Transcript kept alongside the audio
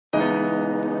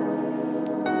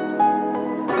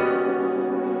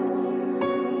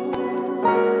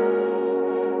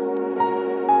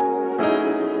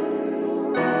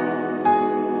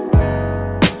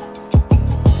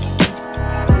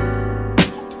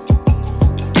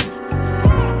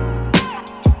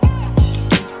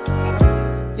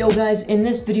Yo guys, in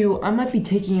this video I might be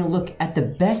taking a look at the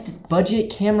best budget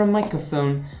camera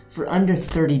microphone for under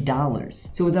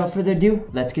 $30. So without further ado,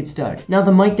 let's get started. Now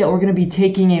the mic that we're going to be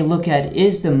taking a look at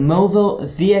is the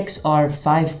Movo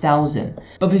VXR5000.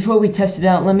 But before we test it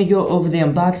out, let me go over the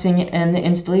unboxing and the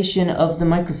installation of the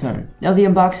microphone. Now the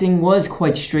unboxing was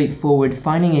quite straightforward,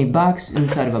 finding a box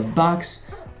inside of a box,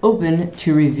 open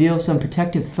to reveal some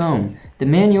protective foam, the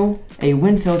manual, a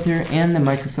wind filter, and the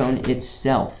microphone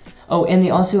itself. Oh, and they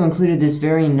also included this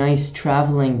very nice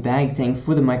traveling bag thing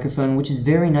for the microphone, which is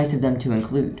very nice of them to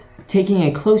include. Taking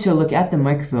a closer look at the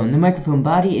microphone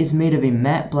body is made of a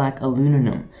matte black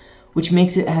aluminum, which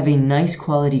makes it have a nice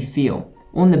quality feel.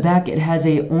 On the back it has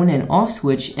a on and off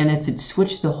switch, and if it's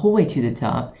switched the whole way to the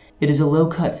top, it is a low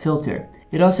cut filter.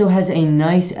 It also has a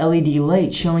nice LED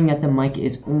light showing that the mic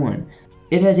is on.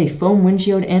 It has a foam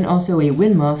windshield and also a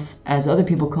wind muff, as other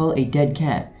people call a dead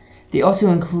cat. They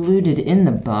also included in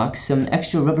the box some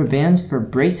extra rubber bands for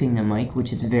bracing the mic,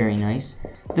 which is very nice.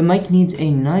 The mic needs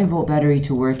a 9-volt battery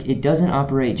to work. It doesn't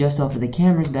operate just off of the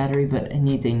camera's battery, but it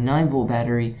needs a 9-volt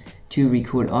battery to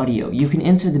record audio. You can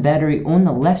insert the battery on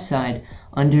the left side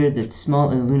under the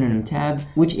small aluminum tab,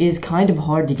 which is kind of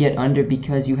hard to get under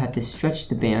because you have to stretch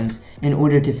the bands in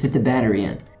order to fit the battery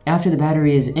in. After the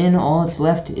battery is in, all that's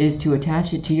left is to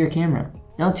attach it to your camera.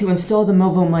 Now to install the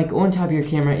Movo mic on top of your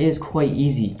camera is quite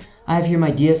easy. I have here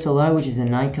my DSLR, which is a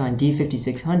Nikon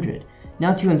D5600.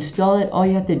 Now to install it, all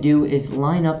you have to do is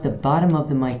line up the bottom of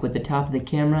the mic with the top of the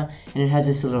camera, and it has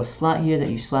this little slot here that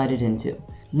you slide it into.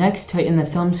 Next, tighten the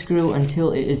thumb screw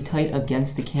until it is tight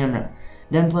against the camera.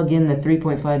 Then plug in the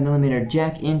 3.5mm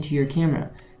jack into your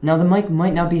camera. Now the mic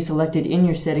might not be selected in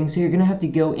your settings, so you're going to have to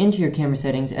go into your camera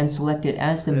settings and select it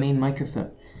as the main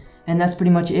microphone. And that's pretty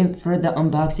much it for the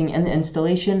unboxing and the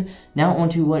installation. Now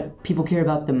onto what people care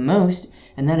about the most,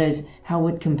 and that is how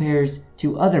it compares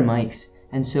to other mics.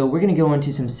 And so we're going to go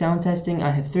into some sound testing. I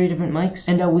have 3 different mics,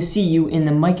 and I will see you in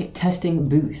the mic testing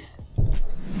booth.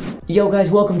 Yo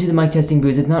guys, welcome to the mic testing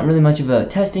booth. It's not really much of a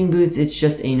testing booth, it's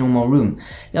just a normal room.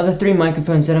 Now the 3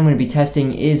 microphones that I'm going to be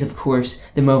testing is of course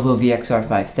the Movo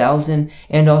VXR5000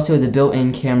 and also the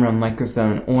built-in camera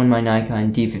microphone on my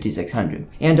Nikon D5600.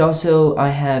 And also I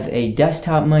have a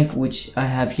desktop mic which I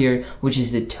have here, which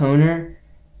is the Toner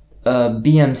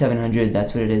BM700,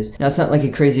 that's what it is. Now it's not like a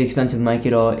crazy expensive mic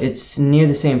at all, it's near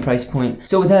the same price point.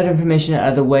 So with that information out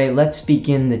of the way, let's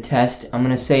begin the test. I'm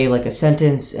gonna say like a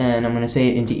sentence and I'm gonna say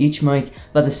it into each mic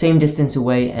about the same distance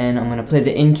away, and I'm gonna play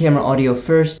the in-camera audio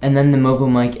first and then the Movo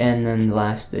mic and then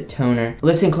last the Toner.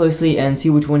 Listen closely and see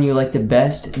which one you like the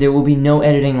best. There will be no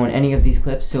editing on any of these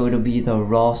clips, so it'll be the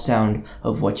raw sound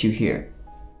of what you hear.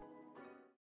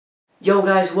 Yo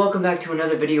guys, welcome back to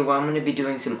another video where I'm going to be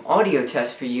doing some audio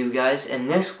tests for you guys,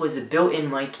 and this was the built-in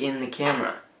mic in the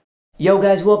camera. Yo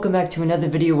guys, welcome back to another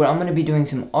video where I'm going to be doing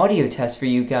some audio tests for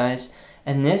you guys,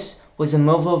 and this was the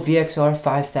Movo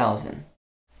VXR5000.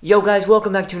 Yo guys,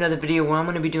 welcome back to another video where I'm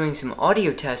going to be doing some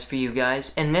audio tests for you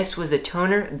guys, and this was the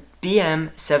Toner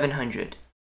BM700.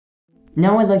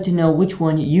 Now I'd like to know which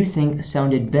one you think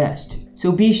sounded best,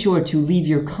 so be sure to leave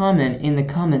your comment in the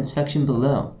comments section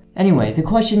below. Anyway, the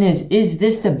question is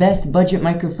this the best budget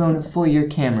microphone for your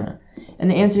camera? And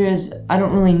the answer is, I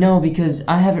don't really know because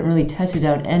I haven't really tested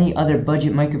out any other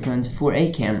budget microphones for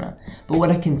a camera. But what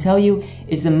I can tell you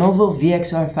is the Movo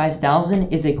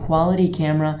VXR5000 is a quality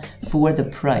camera for the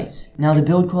price. Now the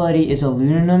build quality is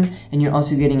aluminum, and you're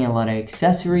also getting a lot of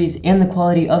accessories, and the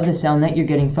quality of the sound that you're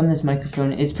getting from this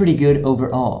microphone is pretty good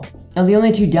overall. Now the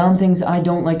only 2 down things I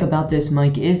don't like about this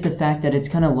mic is the fact that it's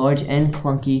kind of large and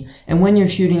clunky, and when you're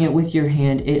shooting it with your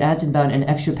hand, it adds about an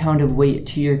extra pound of weight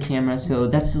to your camera, so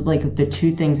that's like the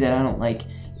 2 things that I don't like.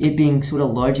 It being sort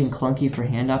of large and clunky for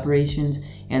hand operations,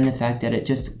 and the fact that it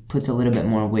just puts a little bit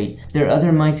more weight. There are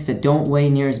other mics that don't weigh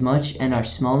near as much and are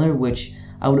smaller, which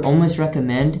I would almost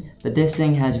recommend, but this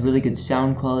thing has really good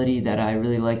sound quality that I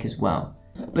really like as well.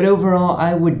 But overall,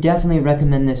 I would definitely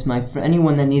recommend this mic for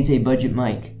anyone that needs a budget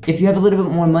mic. If you have a little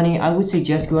bit more money, I would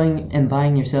suggest going and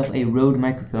buying yourself a Rode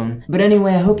microphone. But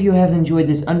anyway, I hope you have enjoyed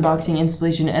this unboxing,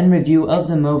 installation, and review of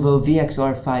the Movo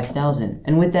VXR5000.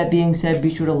 And with that being said, be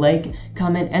sure to like,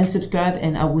 comment, and subscribe,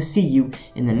 and I will see you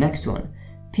in the next one.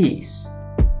 Peace.